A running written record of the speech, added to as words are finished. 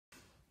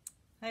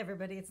Hi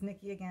everybody, it's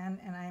Nikki again,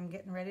 and I'm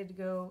getting ready to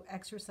go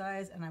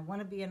exercise, and I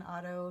want to be in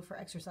auto for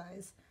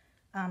exercise.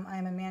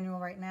 I'm in manual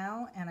right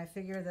now, and I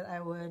figured that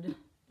I would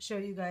show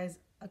you guys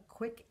a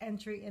quick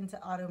entry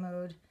into auto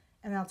mode,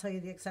 and then I'll tell you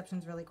the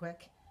exceptions really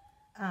quick.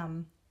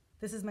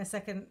 This is my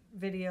second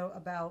video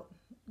about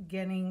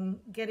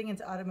getting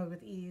into auto mode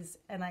with ease,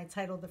 and I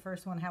titled the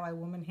first one How I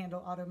Woman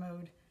Handle Auto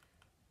Mode,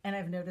 and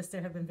I've noticed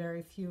there have been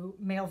very few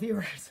male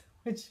viewers,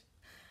 which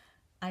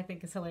I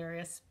think is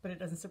hilarious, but it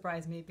doesn't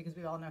surprise me because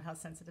we all know how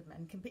sensitive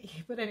men can be.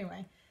 But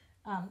anyway,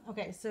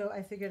 okay, so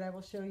I figured I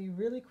will show you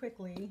really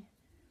quickly,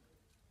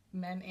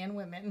 men and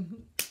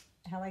women,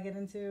 how I get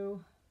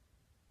into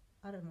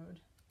auto mode.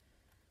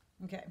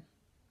 Okay,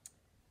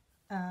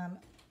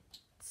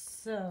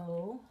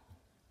 so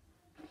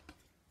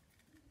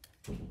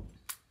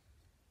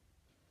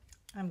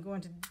I'm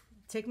going to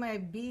take my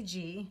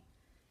BG,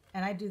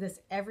 and I do this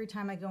every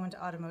time I go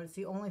into auto mode. It's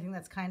the only thing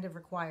that's kind of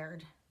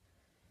required.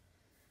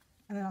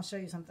 And then I'll show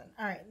you something.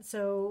 All right,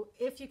 so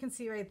if you can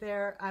see right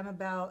there, I'm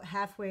about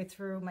halfway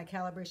through my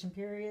calibration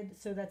period,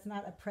 so that's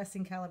not a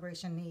pressing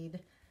calibration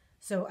need.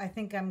 So I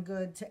think I'm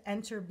good to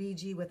enter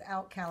BG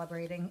without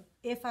calibrating.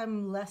 If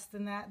I'm less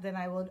than that, then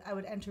I would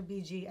enter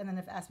BG, and then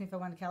if asked me if I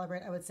want to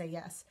calibrate, I would say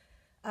yes.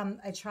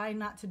 I try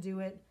not to do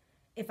it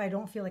if I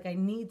don't feel like I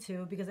need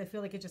to, because I feel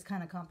like it just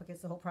kind of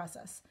complicates the whole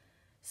process.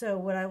 So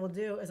what I will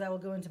do is I will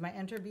go into my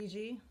enter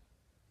BG,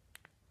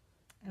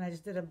 and I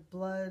just did a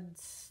blood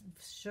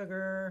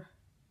sugar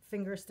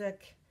finger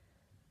stick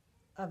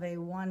of a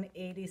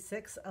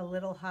 186, a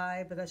little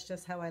high, but that's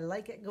just how I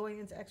like it going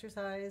into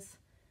exercise.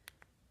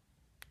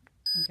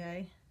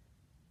 Okay.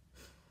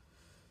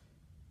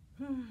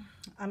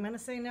 I'm going to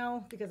say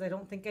no because I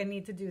don't think I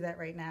need to do that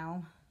right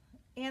now.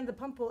 And the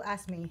pump will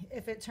ask me.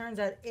 If it turns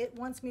out it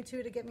wants me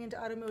to get me into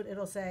auto mode,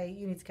 it'll say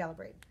you need to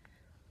calibrate.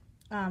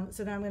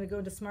 So then I'm going to go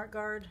into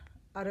Smartguard,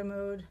 auto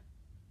mode.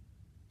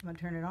 I'm going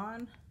to turn it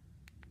on.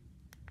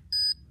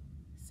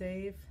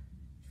 Save.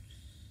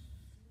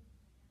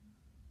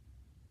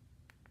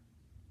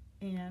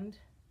 And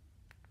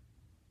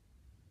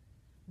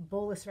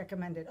bolus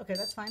recommended. Okay,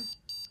 that's fine.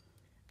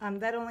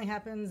 That only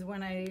happens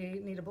when I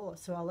need a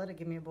bolus, so I'll let it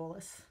give me a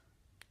bolus.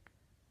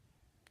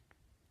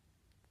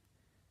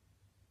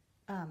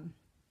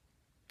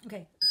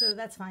 Okay, so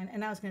that's fine, and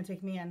now it's going to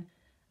take me in.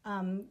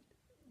 And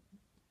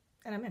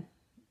I'm in.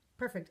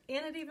 Perfect.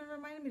 And it even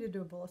reminded me to do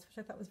a bolus, which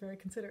I thought was very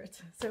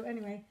considerate. So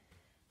anyway,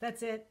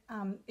 that's it.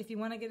 If you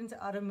want to get into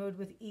auto mode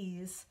with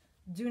ease,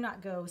 do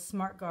not go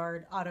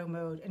Smartguard auto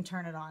mode and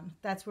turn it on.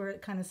 That's where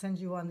it kind of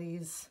sends you on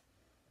these,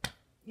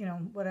 you know,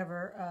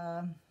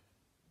 whatever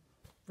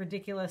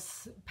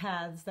ridiculous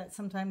paths that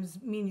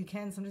sometimes mean you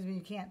can, sometimes mean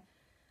you can't.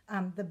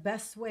 The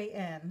best way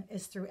in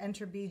is through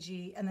enter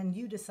BG, and then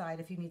you decide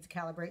if you need to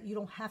calibrate. You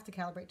don't have to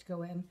calibrate to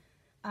go in.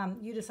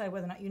 You decide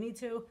whether or not you need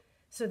to.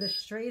 So the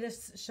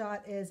straightest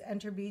shot is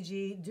enter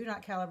BG, do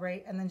not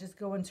calibrate, and then just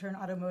go and turn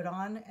auto mode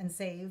on and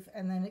save,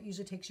 and then it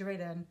usually takes you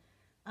right in.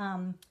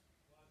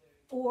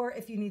 Or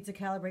if you need to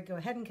calibrate, go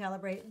ahead and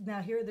calibrate.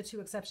 Now, here are the two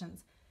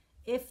exceptions.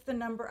 If the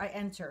number I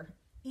enter,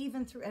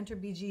 even through enter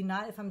BG,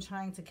 not if I'm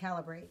trying to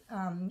calibrate,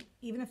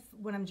 even if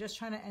when I'm just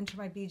trying to enter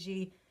my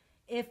BG,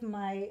 if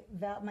my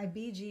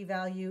BG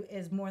value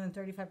is more than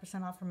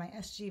 35% off from my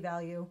SG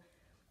value,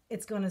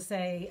 it's going to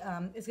say,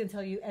 it's going to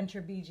tell you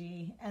enter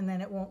BG, and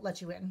then it won't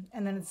let you in.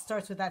 And then it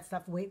starts with that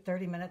stuff, wait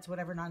 30 minutes,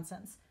 whatever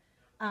nonsense.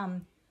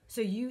 So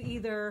you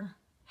either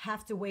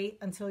have to wait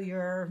until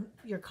you're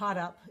caught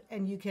up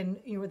and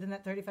you're within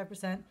that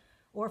 35%,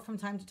 or from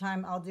time to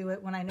time I'll do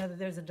it when I know that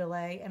there's a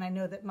delay, and I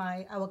know that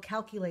I will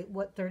calculate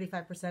what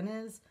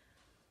 35% is,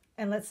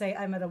 and let's say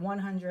I'm at a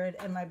 100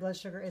 and my blood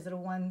sugar is at a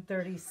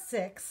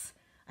 136.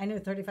 I know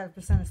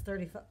 35%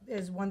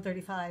 is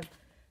 135,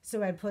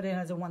 so I put in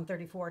as a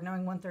 134,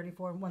 knowing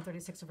 134 and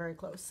 136 are very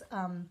close.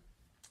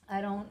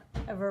 I don't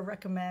ever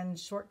recommend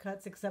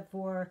shortcuts except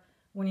for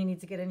when you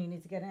need to get in, you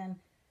need to get in.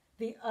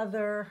 The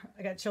other,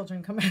 I got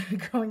children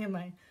going in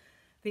my,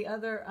 the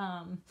other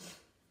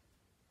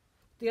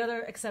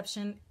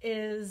exception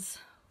is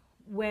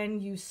when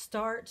you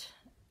start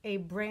a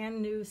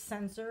brand new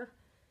sensor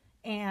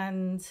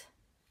and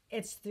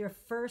it's your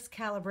first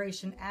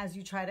calibration as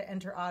you try to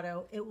enter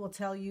auto, it will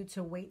tell you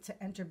to wait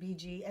to enter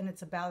BG, and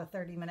it's about a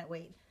 30-minute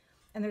wait.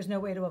 And there's no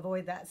way to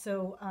avoid that.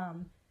 So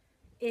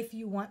if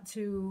you want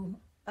to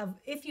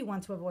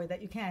avoid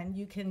that,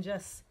 you can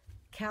just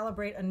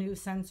calibrate a new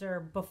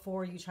sensor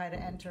before you try to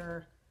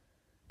enter.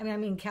 I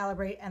mean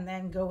calibrate and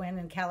then go in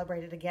and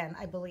calibrate it again,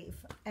 I believe.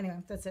 Anyway,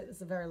 that's it.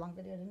 It's a very long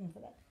video. I didn't mean for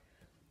that.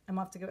 I'm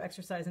off to go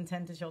exercise and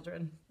tend to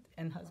children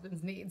and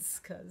husband's needs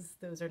because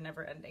those are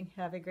never ending.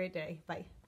 Have a great day. Bye.